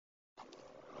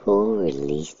Who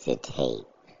released the tape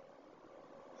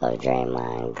of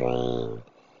Draymond Green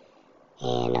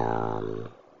and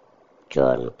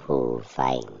Jordan Poole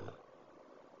fighting?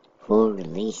 Who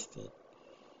released it?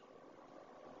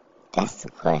 That's the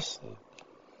question.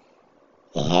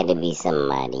 It had to be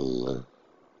somebody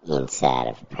inside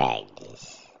of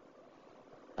practice.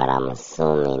 But I'm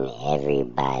assuming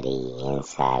everybody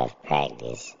inside of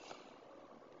practice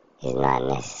is not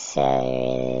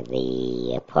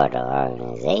necessarily a part of the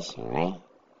organization, right?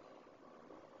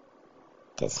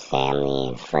 Does family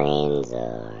and friends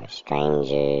or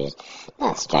strangers,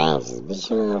 not strangers, but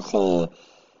you know what I'm saying?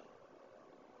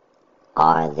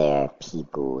 Are there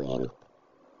people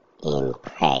in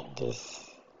practice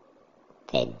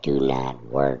that do not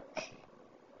work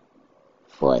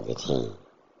for the team?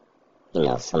 You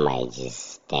know, somebody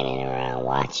just standing around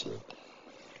watching,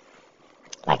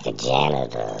 like a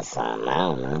janitor or something, I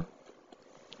don't know.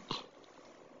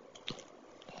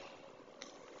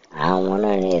 I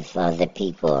wonder if other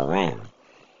people are around,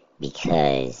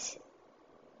 because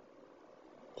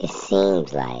it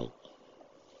seems like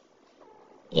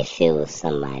if it was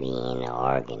somebody in the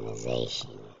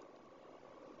organization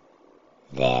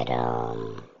that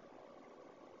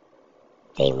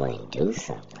they wouldn't do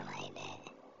something like that.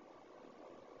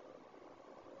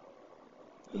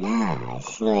 Nah, it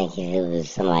seems like if it was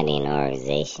somebody in the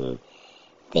organization,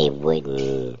 they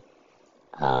wouldn't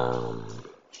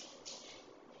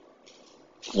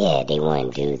they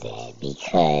wouldn't do that,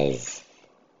 because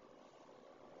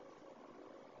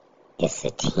it's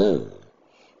a team.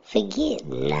 Forget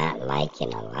not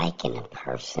liking or liking a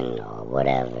person or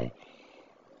whatever,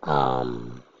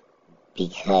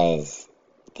 because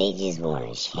they just won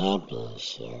a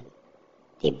championship.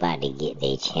 They about to get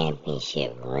their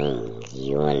championship rings.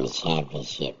 You on the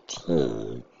championship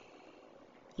team.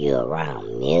 You're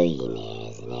around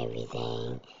millionaires and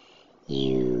everything.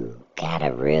 You got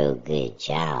a real good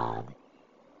job.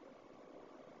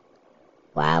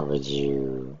 Why would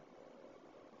you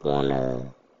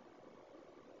wanna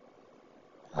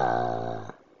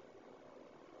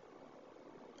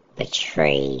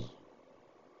betray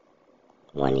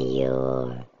one of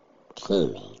your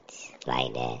teammates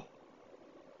like that,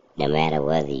 no matter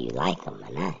whether you like them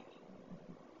or not?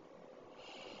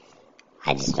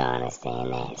 I just don't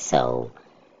understand that. So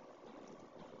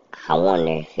I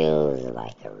wonder if it was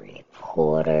like a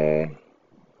reporter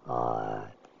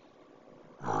or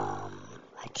a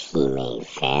teammate,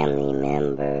 family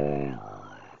member,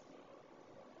 or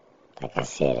like I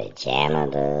said, a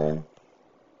janitor,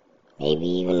 maybe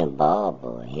even a ball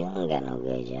boy. He don't got no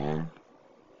good job.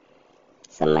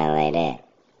 Somebody like that.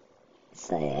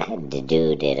 So the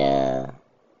dude that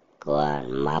go out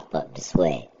and mop up the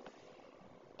sweat.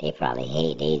 They probably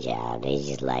hate their job. They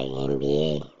just like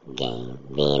NBA game,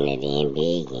 being at the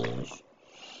NBA games.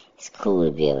 It's cool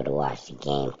to be able to watch the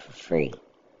game for free.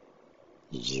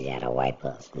 You just gotta wipe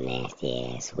up some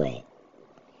nasty ass sweat.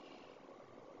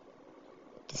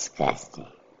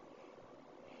 Disgusting.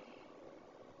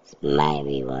 This might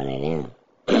be one of them.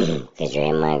 Because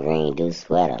Draymond Green do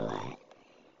sweat a lot.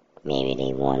 Maybe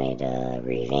they wanted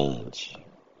revenge.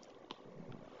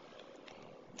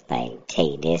 Like,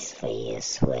 take this for your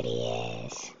sweaty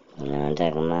ass. You know what I'm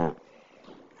talking about?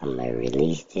 I'm gonna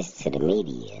release this to the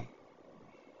media.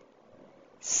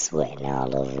 Sweating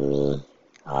all over me,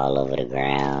 all over the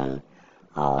ground,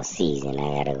 all season.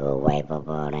 I gotta go wipe up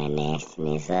all that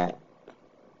nastiness up.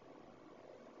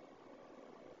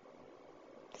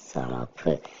 So I'm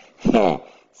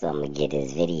gonna get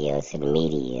this video to the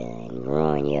media and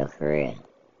ruin your career.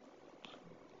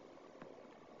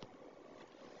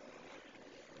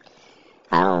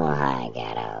 I don't know how I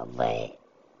got out, but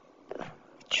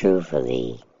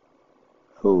truthfully,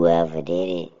 whoever did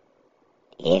it,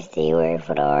 if they work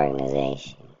for the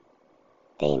organization,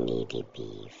 they need to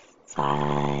be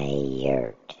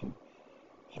fired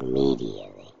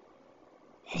immediately.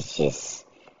 It's just,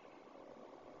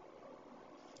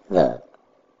 look,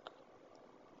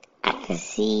 I could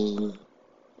see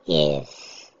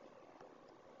if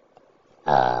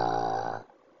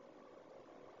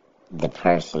the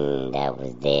person that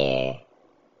was there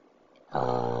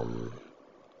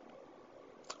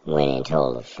went and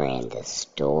told a friend the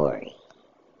story.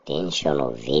 Didn't show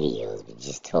no videos, but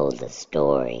just told the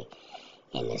story,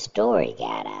 and the story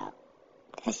got out.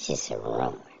 That's just a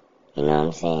rumor. You know what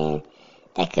I'm saying?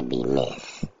 That could be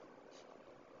myth.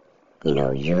 You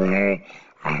know,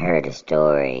 I heard a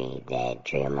story that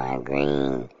Draymond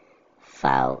Green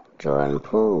fought Jordan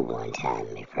Poole one time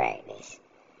in practice.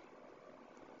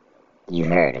 You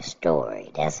heard a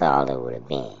story. That's all it would have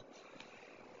been.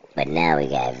 But now we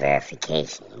got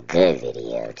verification. Good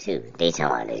video, too. They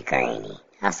talking about it's grainy.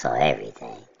 I saw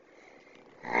everything.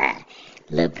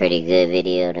 Looked pretty good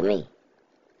video to me.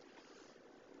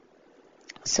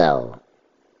 So,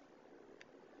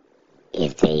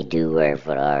 if they do work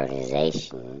for the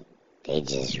organization, they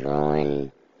just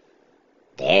ruin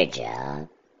their job.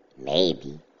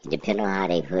 Maybe. Depending on how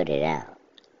they put it out.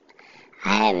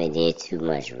 I haven't did too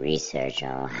much research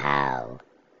on how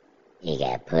it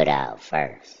got put out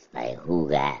first. Like, who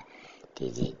got...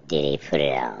 Did they put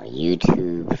it out on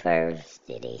YouTube first?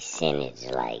 Did they send it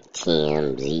to, like,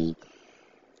 TMZ?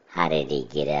 How did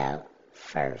it get out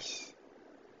first?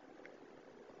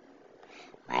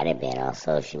 Might have been on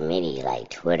social media, like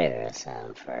Twitter or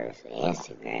something first,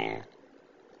 Instagram.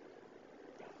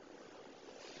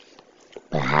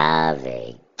 But however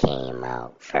it came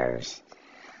out first,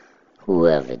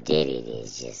 whoever did it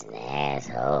is just an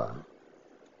asshole.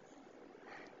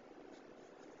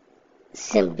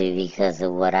 Simply because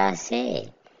of what I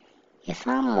said. If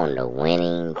I'm on the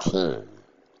winning team,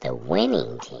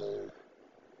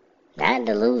 not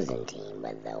the losing team,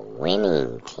 but the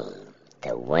winning team,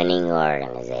 the winning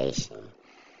organization,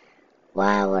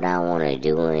 why would I want to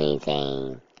do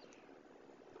anything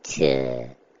to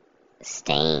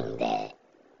stain that?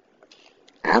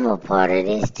 I'm a part of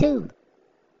this too.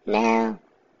 Now,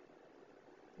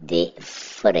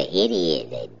 for the idiot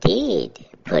that did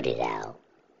put it out,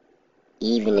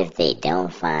 even if they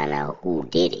don't find out who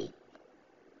did it,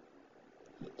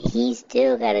 he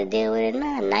still got to deal with it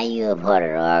now. Now you're a part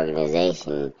of the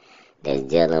organization that's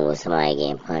dealing with somebody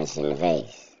getting punched in the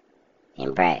face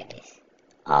in practice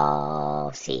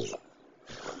all season.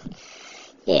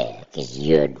 Yeah, because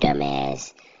your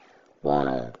dumbass want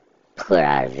to put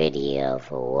out a video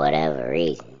for whatever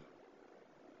reason.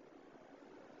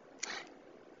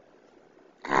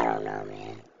 I don't know,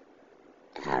 man.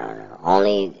 I don't know.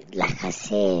 Only, like I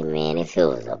said, man, if it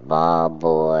was a ball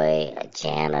boy, a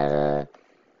janitor,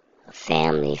 a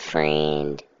family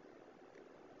friend,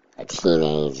 a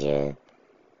teenager,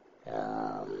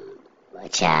 a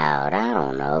child, I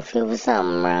don't know. If it was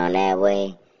something around that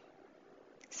way,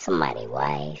 somebody's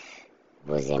wife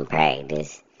was in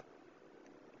practice,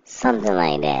 something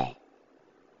like that,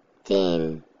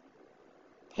 then,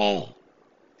 hey,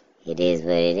 it is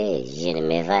what it is. You shouldn't have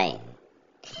been fighting.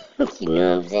 You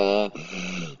know what I'm saying?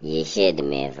 You should have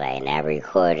been fighting. I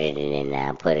recorded it and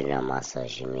I put it on my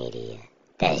social media.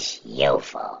 That's your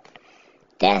fault.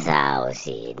 That's how I would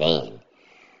see it then.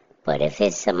 But if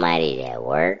it's somebody that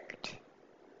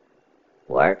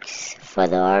works for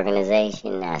the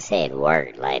organization, I said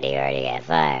work like they already got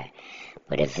fired.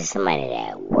 But if it's somebody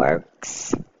that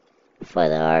works for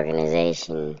the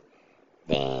organization,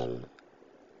 then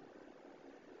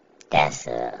that's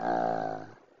a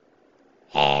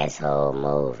asshole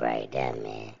move right there,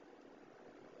 man.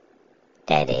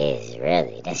 That is,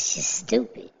 really. That's just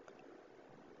stupid.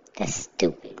 That's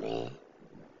stupid, man.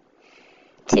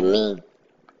 To me,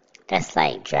 that's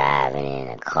like driving in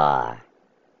a car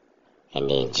and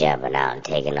then jumping out and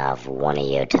taking off one of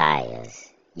your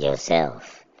tires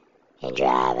yourself and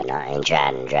driving on and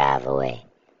trying to drive away.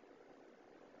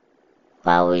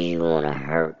 Why would you want to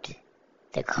hurt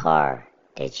the car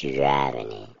that you're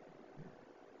driving in?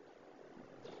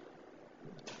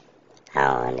 I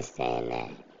don't understand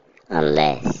that.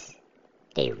 Unless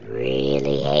they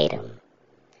really hate him.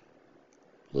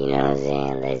 You know what I'm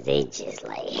saying? Unless they just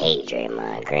like hate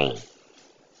Draymond Green.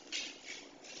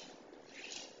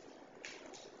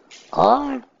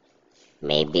 Or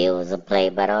maybe it was a play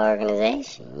by the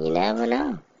organization. You never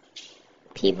know.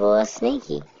 People are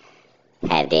sneaky.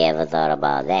 Have they ever thought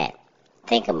about that?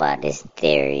 Think about this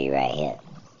theory right here.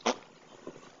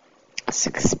 It's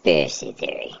a conspiracy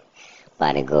theory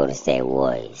by the Golden State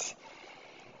Warriors.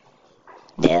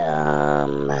 The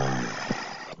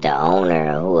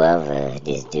owner or whoever,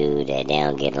 this dude that they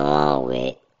don't get along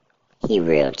with, he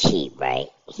real cheap, right?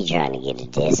 He trying to get a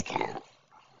discount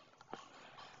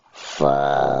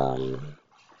for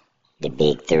the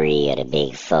big three or the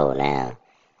big four now.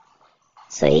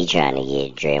 So he trying to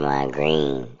get Draymond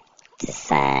Green to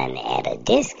sign at a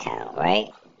discount, right?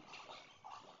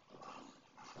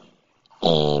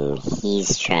 And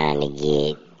he's trying to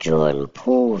get Jordan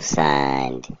Poole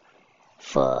signed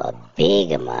for a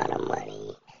big amount of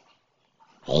money.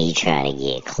 And he's trying to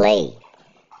get Klay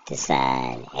to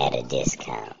sign at a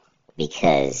discount.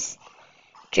 Because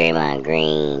Draymond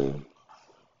Green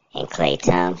and Klay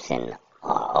Thompson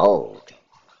are old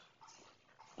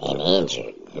and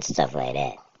injured and stuff like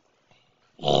that.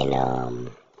 And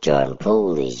Jordan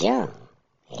Poole is young.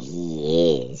 And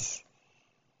he is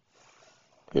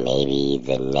maybe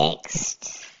the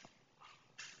next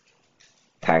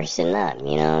person up,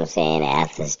 you know what I'm saying,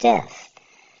 after Steph.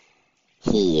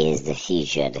 he is the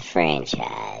future of the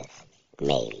franchise,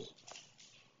 maybe.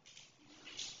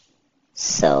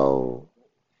 So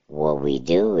what we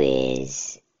do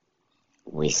is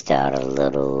we start a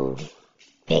little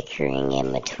bickering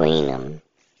in between them.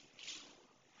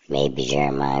 Maybe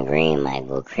Jeremiah Green might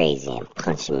go crazy and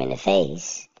punch him in the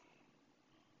face.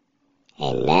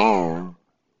 And now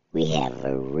we have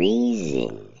a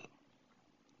reason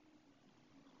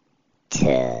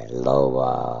to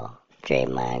lowball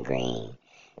Draymond Green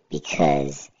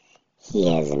because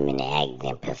he hasn't been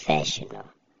acting professional.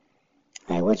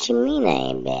 Like, what you mean I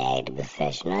ain't been acting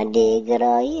professional? I did good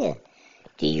all year.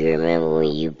 Do you remember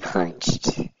when you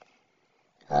punched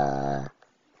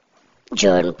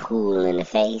Jordan Poole in the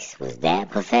face? Was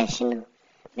that professional?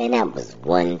 Man, that was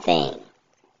one thing.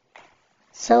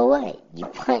 So what? You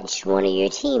punch one of your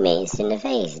teammates in the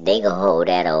face. They gonna hold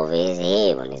that over his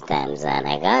head when it's time to sign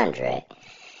that contract.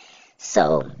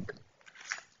 So,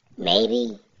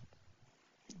 maybe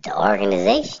the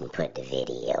organization put the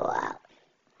video out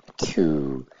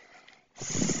to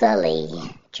sully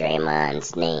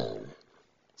Draymond's name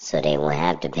so they won't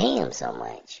have to pay him so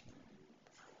much.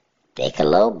 They could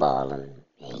lowball him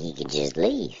and he could just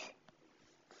leave.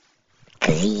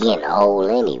 Because he getting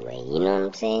old anyway, you know what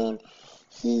I'm saying?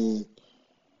 He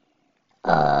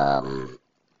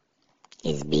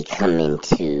is becoming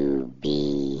to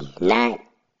be not.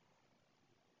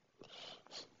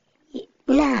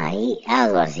 I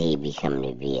was about to say he becoming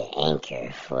to be an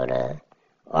anchor for the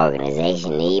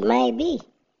organization. He might be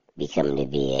becoming to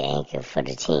be an anchor for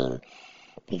the team.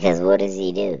 Because what does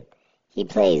he do? He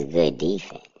plays good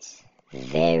defense.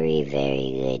 Very,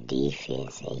 very good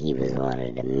defense. And he was one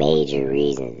of the major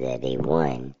reasons that they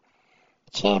won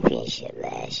the championship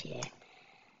last year.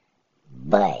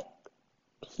 But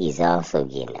he's also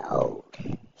getting old.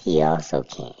 He also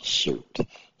can't shoot.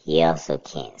 He also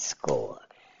can't score.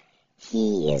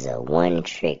 He is a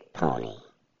one-trick pony.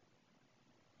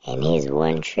 And his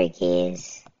one trick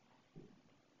is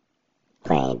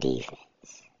playing defense.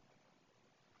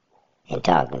 And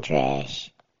talking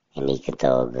trash. And he can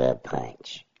throw a good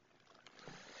punch.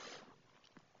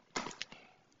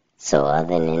 So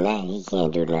other than that, he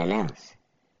can't do nothing else.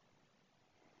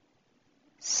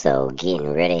 So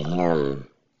getting rid of him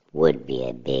would be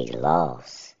a big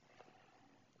loss.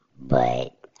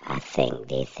 But I think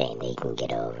they can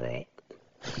get over it.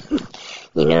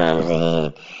 You know what I'm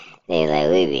saying? They're like,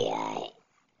 we be alright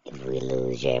if we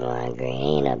lose Draymond Green.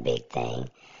 Ain't no big thing.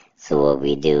 So what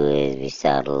we do is we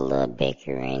start a little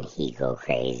bickering. He go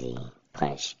crazy,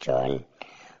 punch Jordan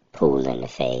Poole in the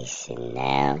face, and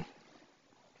now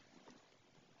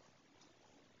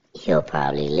he'll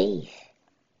probably leave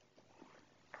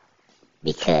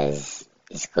because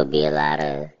it's gonna be a lot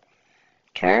of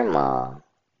turmoil.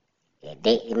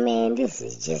 Man, this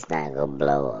is just not gonna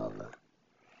blow over.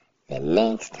 The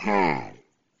next time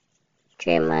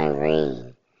Draymond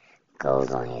Green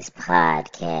goes on his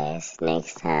podcast,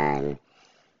 next time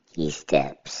he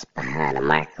steps behind a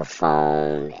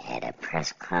microphone at a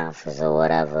press conference or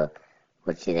whatever,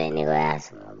 what you think they gonna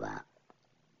ask him about?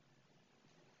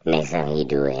 Next time he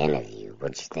do an interview,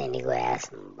 what you think they gonna ask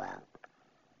him about?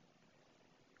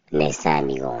 Next time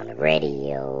you go on the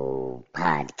radio,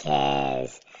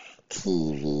 podcast,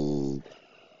 TV,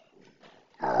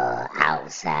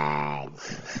 outside,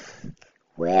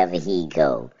 wherever he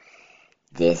go,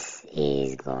 this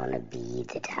is gonna be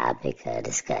the topic of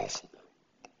discussion.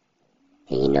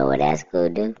 And you know what that's gonna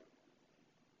do?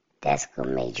 That's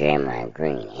gonna make Draymond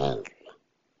Green angry.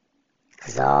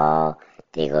 Cause all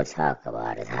they gonna talk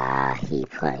about is how he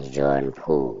punched Jordan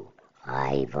Poole. How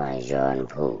he punched Jordan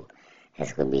Poole.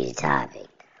 That's gonna be the topic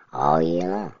all year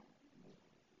long.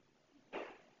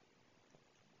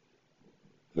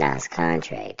 Now it's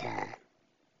contract time.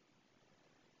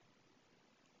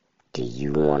 Do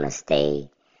you want to stay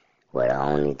where the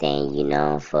only thing you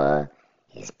known for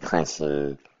is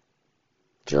punching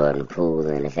Jordan Poole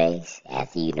in the face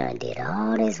after you done did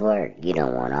all this work? You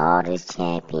done won all this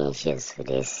championships for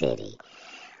this city,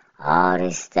 all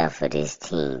this stuff for this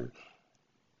team,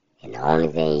 and the only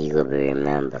thing you gonna be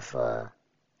remembered for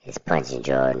is punching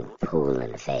Jordan Poole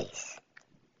in the face.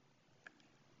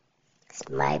 This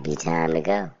might be time to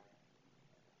go.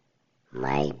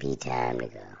 Might be time to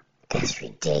go. That's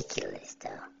ridiculous,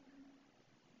 though.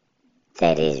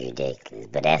 That is ridiculous,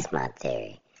 but that's my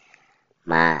theory.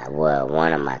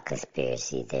 One of my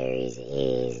conspiracy theories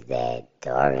is that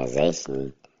the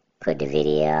organization put the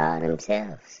video out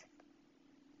themselves.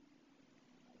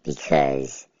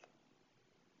 Because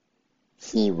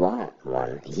he wants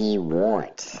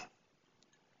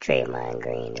Draymond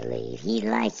Green to leave. He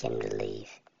like him to leave,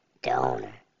 the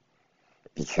owner.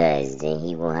 because then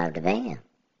he won't have to pay him.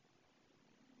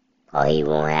 Or he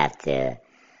won't have to,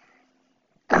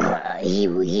 he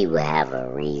will have a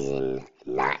reason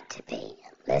not to pay him.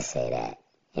 Let's say that.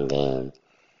 And then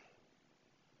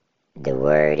the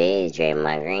word is,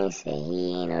 Draymond Green said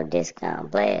he ain't no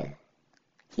discount player.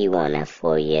 He won that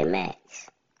 4-year max.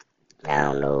 I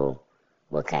don't know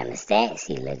what kind of stats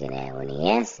he looking at when he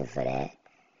answered for that.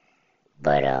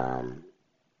 But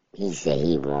he said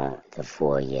he want the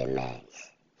 4-year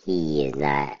max. He is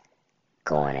not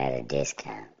going at a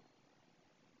discount.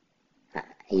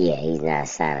 Yeah, he's not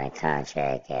signing a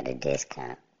contract at a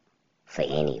discount for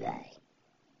anybody.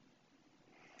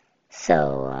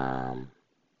 So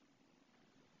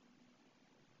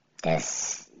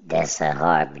that's a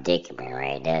hard predicament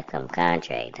right there come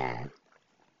contract time.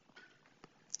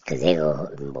 Cause they gonna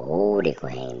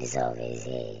hang this over his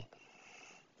head.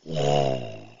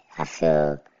 Yeah, I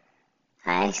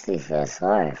actually feel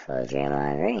sorry for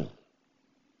Draymond Green.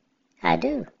 I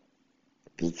do.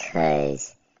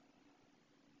 Because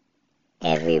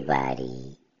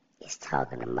everybody is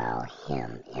talking about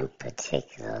him in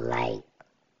particular, like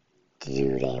the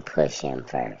dude ain't push him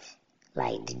first.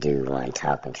 Like the dude wasn't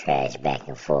talking trash back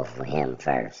and forth with him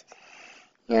first.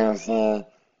 You know what I'm saying?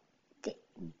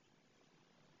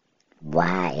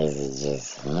 Why is it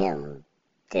just him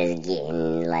that's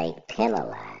getting like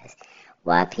penalized?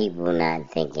 Why people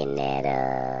not thinking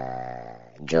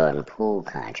that Jordan Poole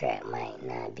contract might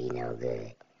not be no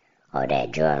good? Or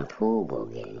that Jordan Poole will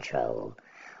get in trouble?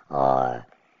 Or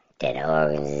that the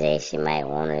organization might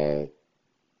want to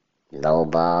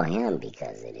lowball him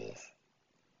because of this?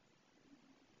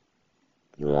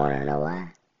 You want to know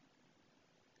why?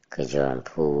 Because Jordan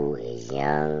Poole is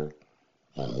young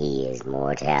and he is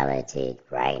more talented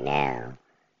right now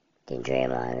than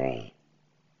Draymond Green.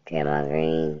 Draymond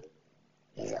Green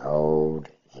is old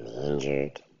and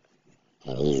injured,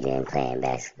 and he's been playing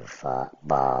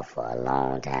basketball for a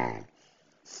long time.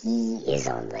 He is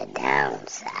on the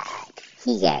downside.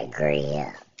 He got gray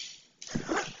hair.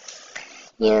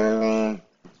 You know what I mean?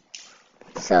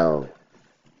 So,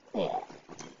 yeah.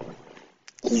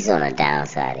 He's on the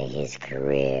downside of his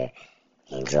career,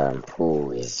 and Jordan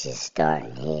Poole is just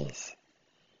starting his.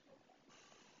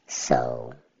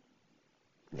 So,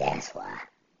 that's why.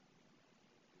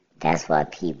 That's why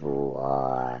people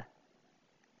are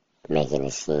making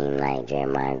it seem like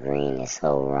Draymond Green is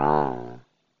so wrong.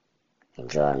 And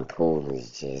Jordan Poole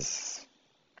is just,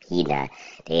 they act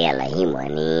like he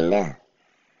wasn't even there.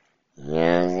 You know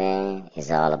what I'm saying?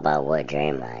 It's all about what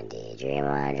Draymond did.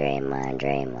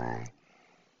 Draymond.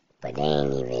 But they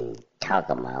ain't even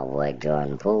talking about what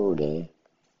Jordan Poole did.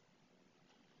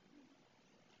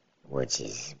 Which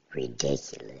is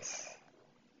ridiculous.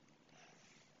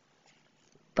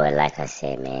 But like I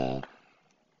said, man,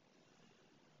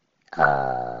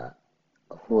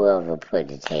 whoever put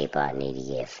the tape out need to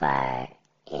get fired.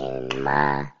 And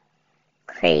my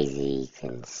crazy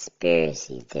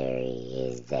conspiracy theory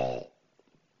is that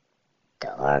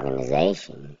the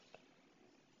organization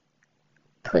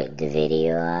put the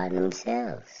video out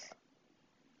themselves.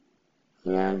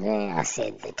 You know what I'm saying? I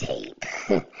said the tape.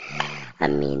 I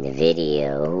mean the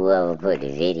video. Whoever put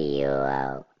the video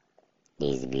out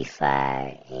needs to be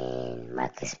fired. And my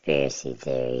conspiracy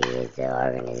theory is the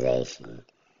organization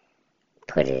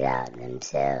put it out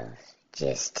themselves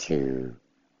just to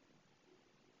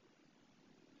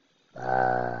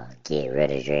get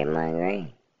rid of Draymond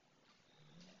Green.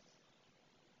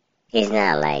 It's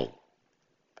not like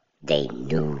they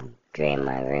knew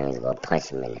Draymond Green was going to punch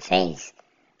him in the face.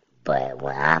 But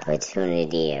when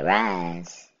opportunity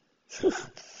arrives, you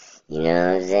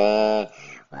know what I'm saying?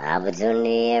 When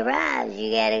opportunity arrives,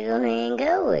 you got to go ahead and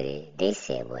go with it. They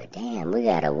said, well, damn, we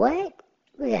got a what?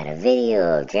 We got a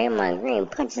video of Draymond Green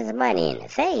punching somebody in the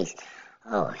face.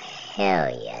 Oh,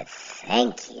 hell yeah,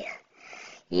 thank you.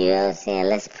 You know what I'm saying?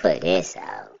 Let's put this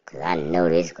out, because I know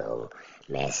this going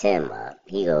to mess him up.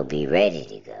 He going to be ready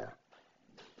to go.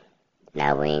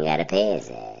 Now we ain't got to pay his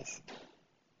ass.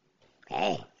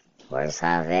 Hey, works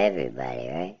out for everybody,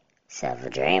 right? Except for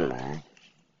Draymond.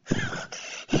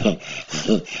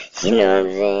 You know what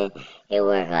I'm saying? It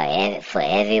worked out for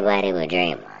everybody but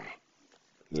Draymond.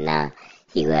 Now,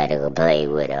 he got to go play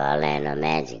with Orlando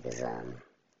Magic or something.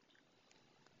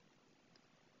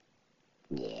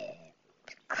 Yeah,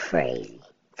 crazy.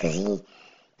 Because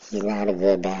he's not a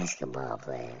good basketball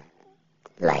player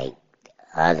like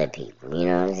other people, you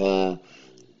know what I'm saying?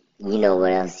 You know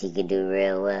what else he could do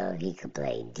real well? He could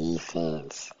play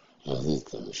defense, and he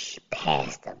can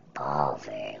pass the ball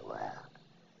very well.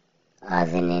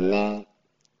 Other than that,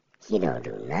 he don't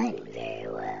do nothing very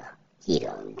well. He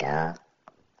don't dunk.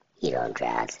 He don't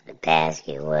drive to the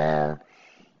basket well.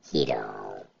 He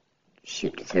don't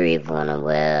shoot the three-pointer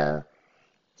well.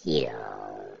 He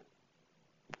don't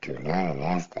do none of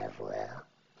that stuff well.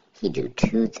 He do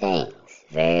two things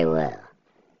very well.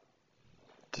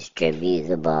 Distribute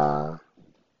the ball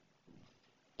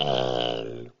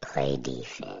and play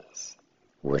defense,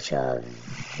 which are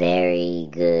very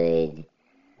good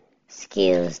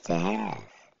skills to have.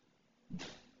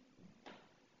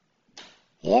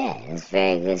 Yeah, it's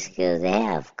very good skills to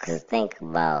have, because think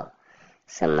about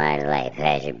somebody like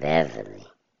Patrick Beverly.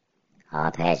 All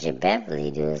Patrick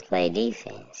Beverly do is play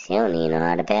defense. He don't even know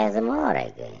how to pass the ball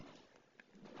that good.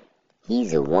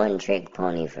 He's a one-trick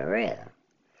pony for real.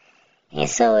 And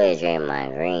so is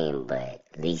Draymond Green, but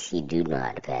at least he do know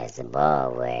how to pass the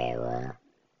ball very well.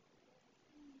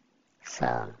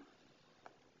 So,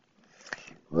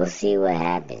 we'll see what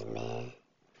happens, man.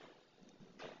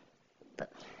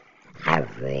 But I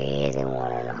really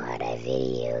want to know how that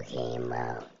video came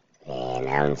out. And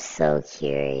I'm so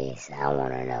curious. I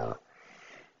want to know.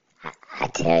 I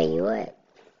tell you what.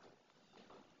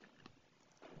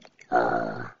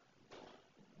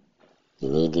 You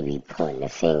need to be pointing the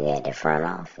finger at the front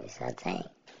office, I think.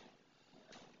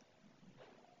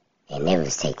 And it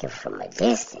was taken from a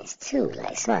distance, too.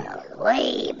 Like, someone was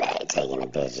way back taking a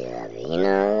picture of it, you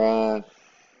know what I'm saying?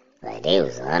 Like, they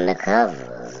was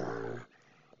undercover or something.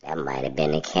 That might have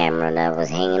been the camera that was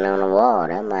hanging on the wall.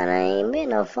 That might have ain't been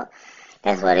no fun.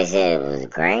 That's why they said it was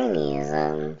grainy or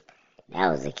something. That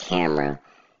was a camera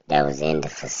that was in the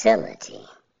facility.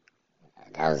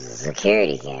 That was a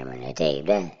security camera, they taped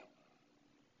that.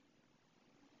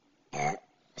 Yeah,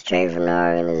 straight from the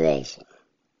organization.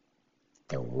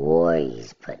 The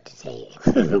Warriors put the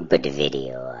tape, put the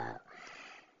video out.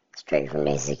 Straight from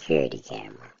their security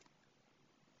camera.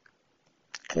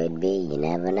 Could be, you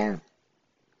never know.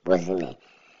 What's his name?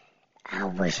 I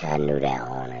wish I knew that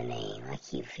owner name. I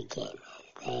keep forgetting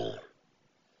his name.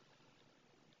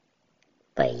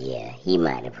 But yeah, he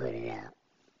might have put it out.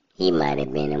 He might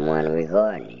have been the one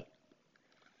recording it.